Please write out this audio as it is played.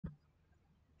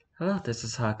Hello, this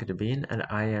is Haku and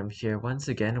I am here once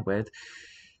again with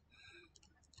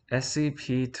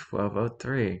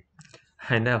SCP-1203.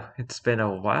 I know, it's been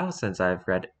a while since I've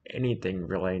read anything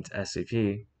relating to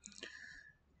SCP,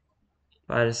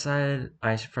 but I decided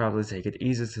I should probably take it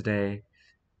easy today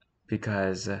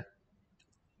because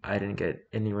I didn't get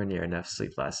anywhere near enough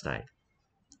sleep last night.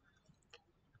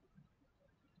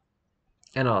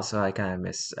 And also, I kind of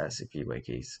miss SCP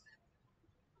wikis.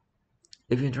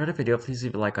 If you enjoyed the video, please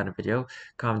leave a like on the video,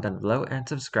 comment down below, and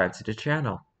subscribe to the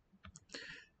channel.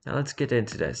 Now let's get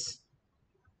into this.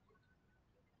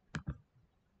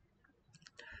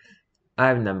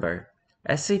 Item number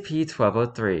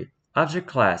SCP-1203. Object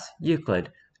Class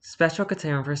Euclid. Special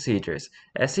Containment Procedures.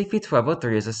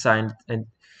 SCP-1203 is assigned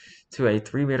to a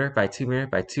 3 meter by 2 meter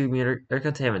by 2 meter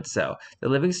containment cell. The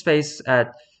living space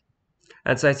at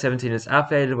Site 17 is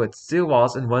outfitted with steel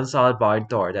walls and one solid bodied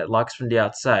door that locks from the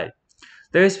outside.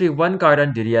 There is to be one guard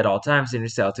on duty at all times in your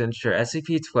cell to ensure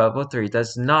SCP-1203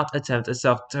 does not attempt a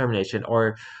self-determination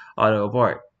or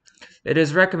auto-abort. It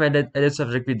is recommended that the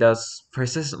subject be dosed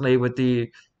persistently with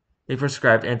the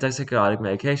prescribed antipsychotic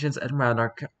medications and mild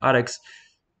narcotics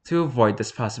to avoid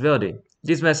this possibility.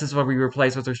 These medicines will be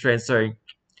replaced with restraints during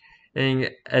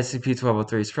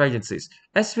SCP-1203's pregnancies.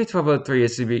 SCP-1203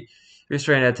 is to be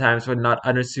restrained at times when not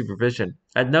under supervision.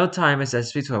 At no time is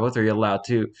SCP-1203 allowed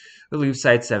to leave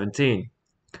Site-17.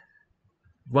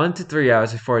 1 to 3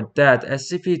 hours before death,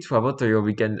 SCP-1203 will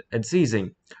begin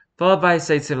seizing, followed by a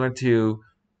state similar to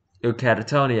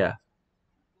catatonia,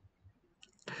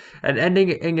 and ending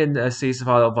in a cease of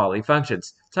all bodily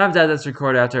functions. Time of death is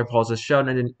recorded after a pulse is shown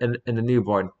in the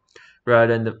newborn,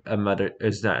 rather than a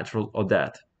mother's natural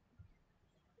death.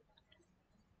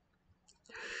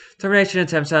 Termination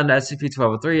attempts on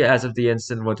SCP-1203 as of the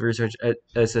instant with Research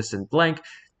Assistant Blank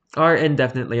are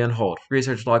indefinitely on hold.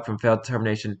 Research log from failed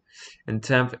termination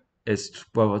attempt is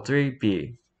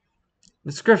 1203-B.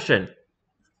 Description: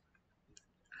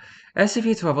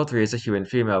 SCP-1203 is a human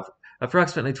female,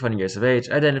 approximately 20 years of age,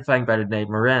 identifying by the name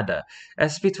Miranda.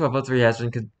 SCP-1203 has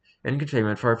been in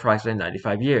containment for approximately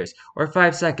 95 years, or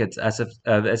 5 seconds as of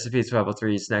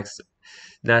SCP-1203's next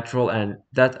natural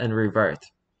death and rebirth.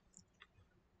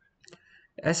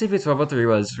 SCP-1203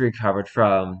 was recovered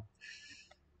from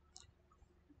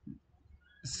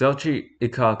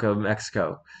Xochicalco,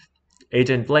 Mexico.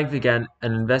 Agent Blank began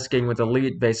an investigating with the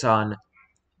lead based on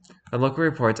local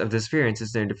reports of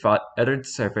disappearances near the Feathered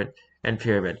Serpent and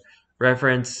Pyramid.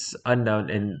 Reference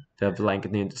unknown in the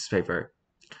Blank newspaper.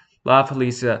 La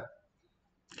Policia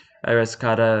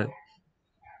Arrescada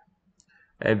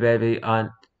a baby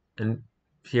on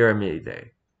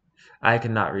Pyramide. I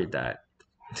cannot read that.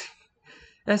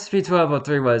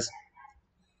 SCP-1203 was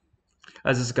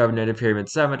discovered near the Pyramid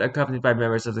Summit, accompanied by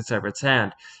members of the Serpent's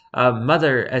Hand.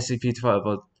 Mother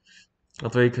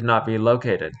SCP-1203 could not be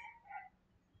located.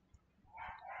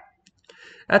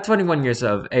 At 21 years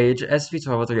of age,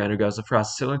 SCP-1203 undergoes a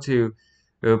process similar to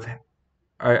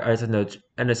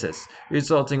parthenogenesis,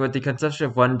 resulting with the conception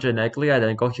of one genetically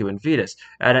identical human fetus.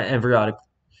 At an embryonic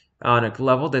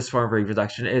level, this form of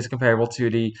reproduction is comparable to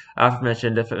the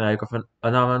aforementioned medical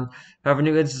phenomenon. However,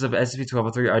 new instances of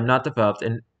SCP-1203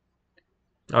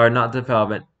 are not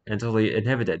developmentally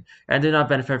inhibited and do not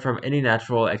benefit from any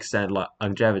natural extended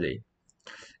longevity.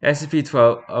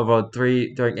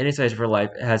 SCP-1203, during any stage of her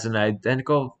life, has an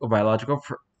identical biological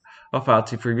profile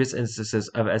to previous instances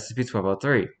of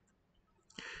SCP-1203.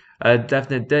 A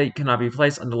definite date cannot be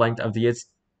placed on the length of the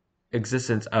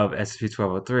existence of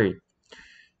SCP-1203.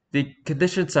 The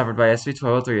condition suffered by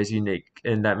SCP-1203 is unique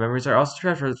in that memories are also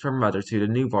transferred from mother to the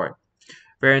newborn.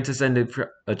 Variances in the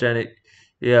progeny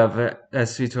of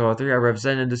SCP-1203 are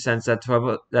represented in the sense that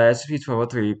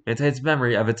SCP-1203 maintains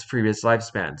memory of its previous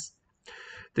lifespans.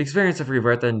 The experience of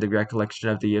rebirth and the recollection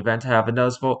of the event have a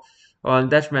noticeable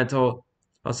detrimental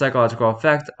psychological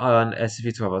effect on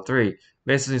SCP-1203.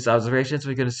 Based on these observations,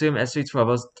 we can assume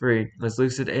SCP-1203 was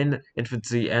lucid in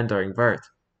infancy and during birth.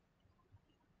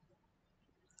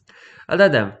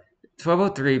 Addendum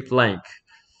 1203 blank.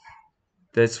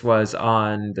 This was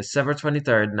on December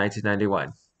 23rd,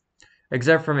 1991.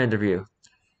 Excerpt from interview.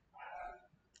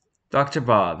 Dr.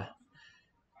 Bob,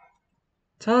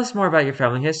 tell us more about your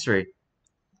family history.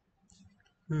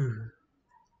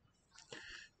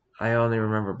 I only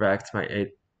remember back to my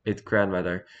eighth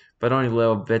grandmother, but only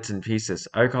little bits and pieces.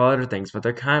 I recall other things, but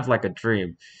they're kind of like a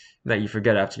dream that you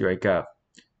forget after you wake up.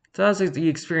 Tell us the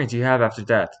experience you have after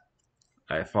death.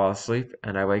 I fall asleep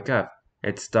and I wake up.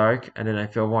 It's dark and then I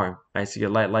feel warm. I see a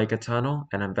light like a tunnel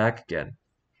and I'm back again.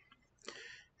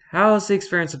 How is the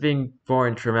experience of being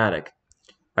born traumatic?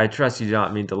 I trust you do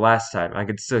not mean the last time. I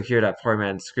could still hear that poor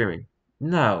man screaming.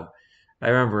 No, I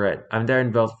remember it. I'm there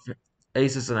in both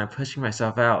aces and I'm pushing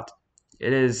myself out.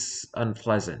 It is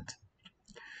unpleasant.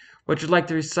 Would you like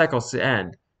the recycles to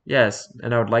end? Yes,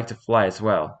 and I would like to fly as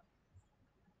well.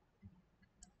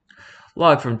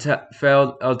 Log from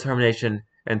failed termination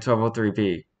in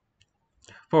 1203B.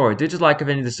 Forward, due to lack of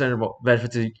any discernible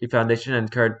benefit to the Foundation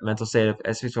and current mental state of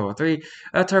SCP-1203,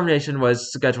 a termination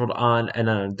was scheduled on an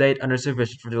unknown date under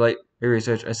supervision for the late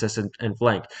research assistant in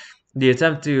blank. The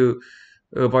attempt to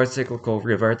abort cyclical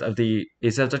rebirth of the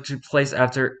subject took place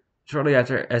shortly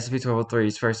after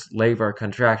SCP-1203's first labor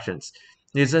contractions.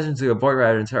 The decision to abort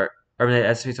rather than terminate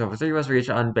SCP-1203 was reached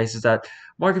on the basis that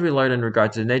more could be learned in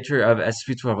regard to the nature of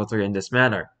SCP-1203 in this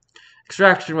manner.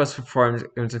 Extraction was performed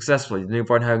unsuccessfully, the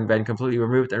newborn having been completely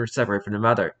removed and separated from the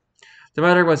mother. The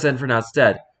mother was then pronounced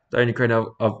dead. During the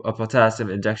cranial of a potassium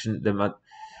injection, the mother,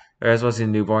 as well as the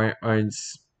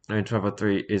newborn's in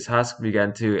 1203, his husk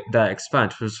began to die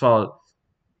expunge, which followed.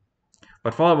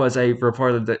 What followed was a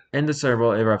reported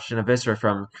indiscernible eruption of viscera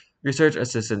from research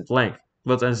assistant Blank.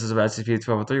 Both instances of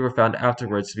SCP-1203 were found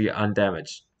afterwards to be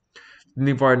undamaged. The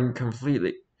newborn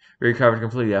completely recovered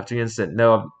completely after the incident.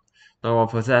 No normal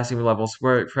potassium levels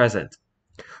were present.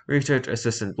 Research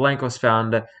assistant Blank was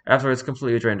found afterwards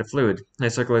completely drained of fluid.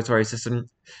 His circulatory system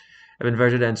had been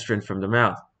inverted and strained from the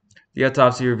mouth. The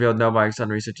autopsy revealed no marks on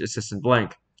research assistant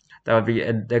Blank. That would be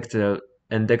indicative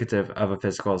of a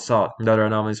physical assault. No other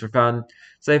anomalies were found,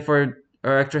 save for an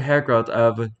extra hair growth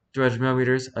of 200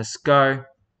 millimeters, a scar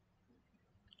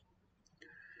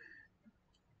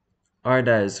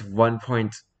that is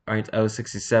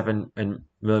 1.067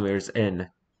 millimeters in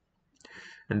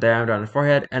diameter on the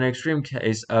forehead, and an extreme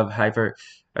case of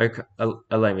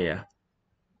hyperkalemia.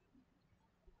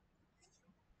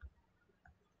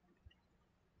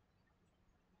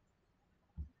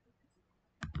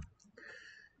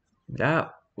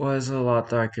 That was a lot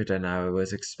darker than I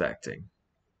was expecting.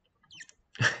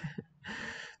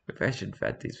 Maybe I should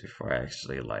vet these before I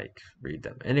actually read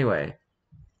them. Anyway,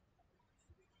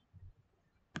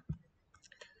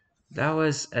 that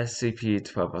was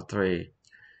SCP-1203,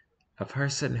 a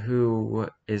person who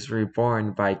is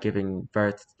reborn by giving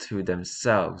birth to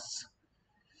themselves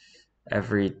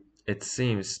every, it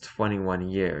seems, 21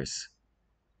 years.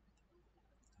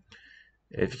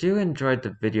 If you enjoyed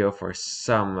the video for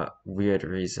some weird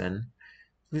reason,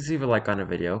 please leave a like on the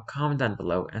video, comment down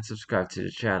below, and subscribe to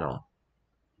the channel.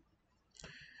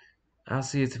 I'll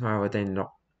see you tomorrow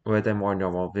with a more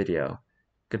normal video.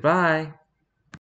 Goodbye!